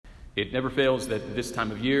It never fails that this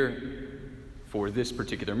time of year, for this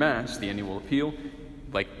particular Mass, the annual appeal,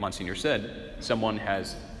 like Monsignor said, someone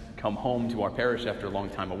has come home to our parish after a long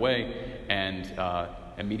time away, and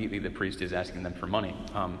immediately the priest is asking them for money.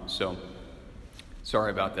 So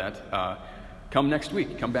sorry about that. Come next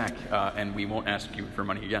week, come back, and we won't ask you for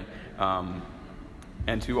money again.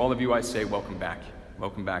 And to all of you, I say welcome back,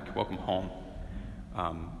 welcome home.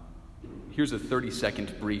 Here's a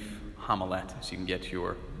 30-second brief homilette so you can get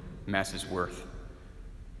your Mass's worth.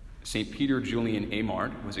 St. Peter Julian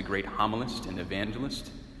Aymard was a great homilist and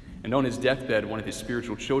evangelist, and on his deathbed, one of his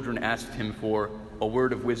spiritual children asked him for a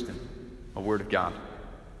word of wisdom, a word of God.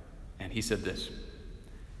 And he said this: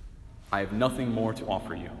 "I have nothing more to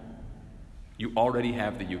offer you. You already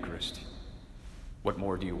have the Eucharist. What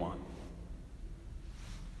more do you want?"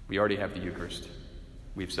 We already have the Eucharist.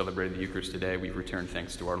 We've celebrated the Eucharist today. We've returned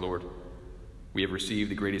thanks to our Lord. We have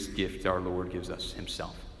received the greatest gift our Lord gives us,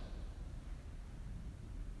 himself.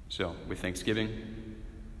 So, with thanksgiving,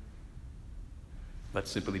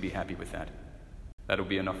 let's simply be happy with that. That'll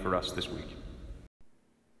be enough for us this week.